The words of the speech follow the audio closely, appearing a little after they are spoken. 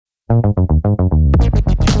Hey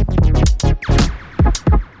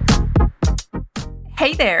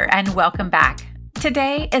there, and welcome back.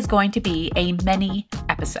 Today is going to be a mini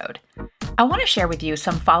episode. I want to share with you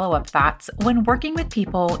some follow-up thoughts when working with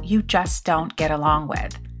people you just don't get along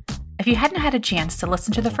with. If you hadn't had a chance to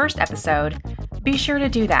listen to the first episode, be sure to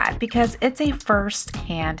do that because it's a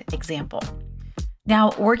first-hand example.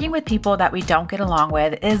 Now, working with people that we don't get along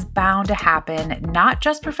with is bound to happen not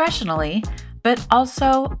just professionally, but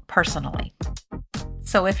also personally.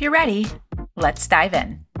 So if you're ready, let's dive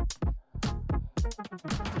in.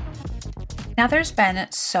 Now, there's been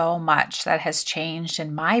so much that has changed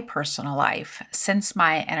in my personal life since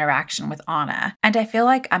my interaction with Anna, and I feel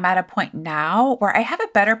like I'm at a point now where I have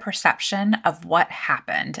a better perception of what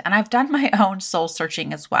happened, and I've done my own soul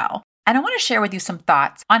searching as well. And I want to share with you some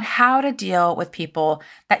thoughts on how to deal with people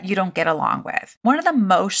that you don't get along with. One of the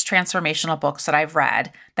most transformational books that I've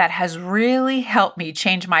read that has really helped me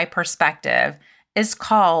change my perspective is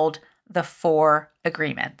called The 4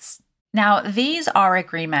 Agreements. Now, these are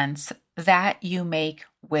agreements that you make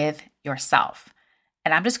with yourself.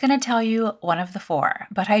 And I'm just going to tell you one of the 4,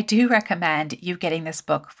 but I do recommend you getting this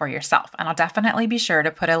book for yourself. And I'll definitely be sure to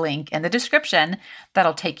put a link in the description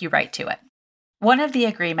that'll take you right to it. One of the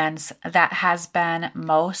agreements that has been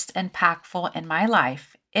most impactful in my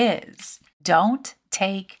life is don't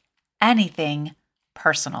take anything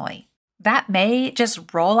personally. That may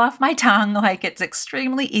just roll off my tongue like it's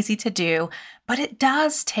extremely easy to do, but it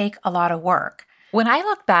does take a lot of work. When I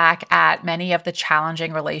look back at many of the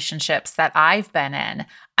challenging relationships that I've been in,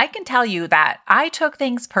 I can tell you that I took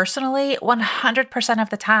things personally 100% of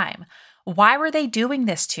the time. Why were they doing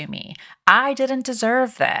this to me? I didn't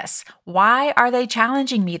deserve this. Why are they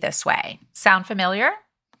challenging me this way? Sound familiar?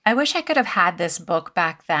 I wish I could have had this book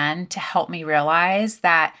back then to help me realize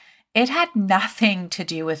that it had nothing to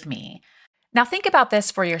do with me. Now think about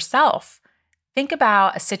this for yourself. Think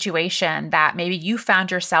about a situation that maybe you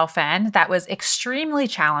found yourself in that was extremely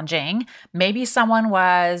challenging. Maybe someone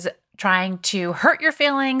was trying to hurt your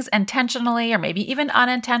feelings intentionally or maybe even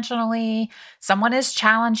unintentionally. Someone is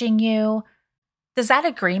challenging you. Does that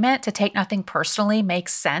agreement to take nothing personally make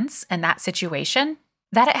sense in that situation?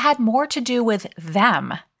 That it had more to do with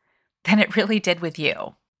them than it really did with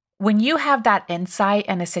you. When you have that insight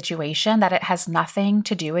in a situation that it has nothing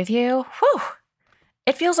to do with you,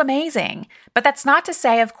 it feels amazing. But that's not to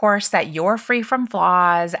say, of course, that you're free from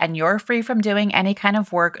flaws and you're free from doing any kind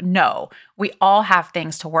of work. No, we all have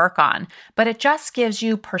things to work on. But it just gives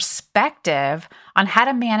you perspective on how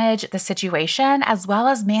to manage the situation as well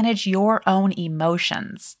as manage your own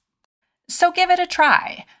emotions. So give it a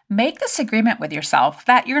try. Make this agreement with yourself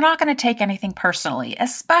that you're not going to take anything personally,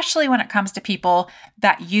 especially when it comes to people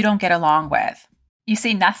that you don't get along with. You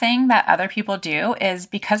see, nothing that other people do is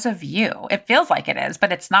because of you. It feels like it is,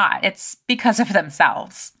 but it's not. It's because of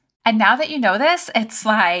themselves. And now that you know this, it's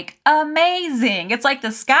like amazing. It's like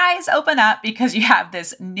the skies open up because you have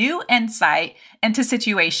this new insight into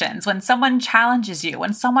situations. When someone challenges you,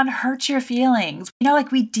 when someone hurts your feelings,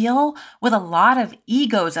 like we deal with a lot of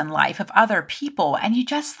egos in life of other people. And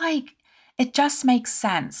it just makes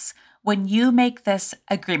sense when you make this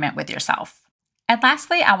agreement with yourself. And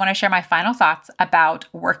lastly, I want to share my final thoughts about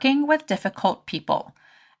working with difficult people.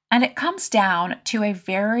 And it comes down to a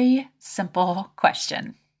very simple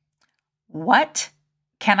question. What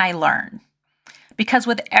can I learn? Because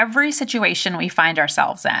with every situation we find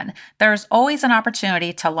ourselves in, there's always an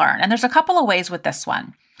opportunity to learn. And there's a couple of ways with this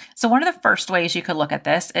one. So one of the first ways you could look at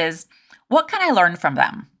this is, what can I learn from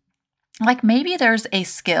them? Like maybe there's a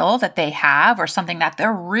skill that they have or something that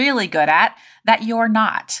they're really good at that you're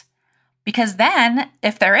not. Because then,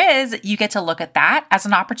 if there is, you get to look at that as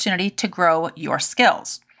an opportunity to grow your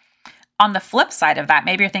skills. On the flip side of that,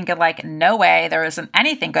 maybe you're thinking like, no way, there isn't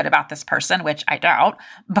anything good about this person, which I doubt,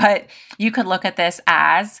 but you could look at this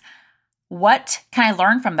as, what can I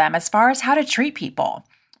learn from them as far as how to treat people?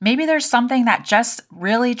 Maybe there's something that just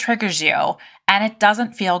really triggers you and it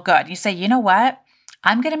doesn't feel good. You say, you know what?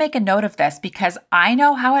 I'm going to make a note of this because I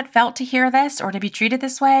know how it felt to hear this or to be treated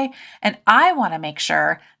this way, and I want to make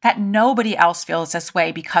sure that nobody else feels this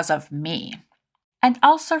way because of me. And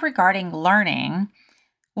also regarding learning,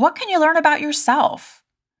 what can you learn about yourself?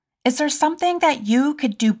 Is there something that you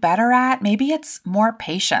could do better at? Maybe it's more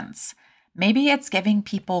patience. Maybe it's giving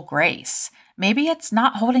people grace. Maybe it's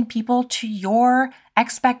not holding people to your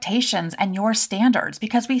expectations and your standards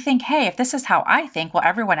because we think, hey, if this is how I think, well,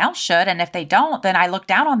 everyone else should. And if they don't, then I look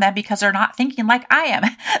down on them because they're not thinking like I am.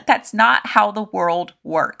 That's not how the world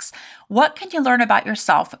works. What can you learn about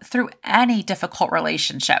yourself through any difficult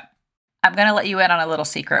relationship? I'm going to let you in on a little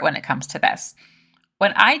secret when it comes to this.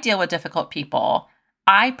 When I deal with difficult people,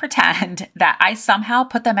 I pretend that I somehow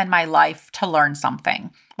put them in my life to learn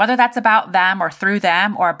something, whether that's about them or through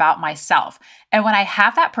them or about myself. And when I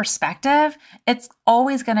have that perspective, it's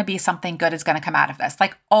always going to be something good is going to come out of this.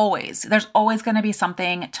 Like always, there's always going to be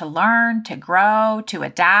something to learn, to grow, to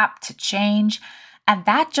adapt, to change. And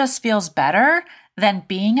that just feels better than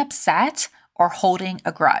being upset or holding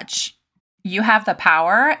a grudge. You have the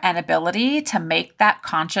power and ability to make that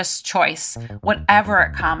conscious choice whenever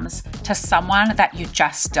it comes to someone that you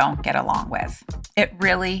just don't get along with. It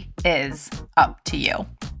really is up to you.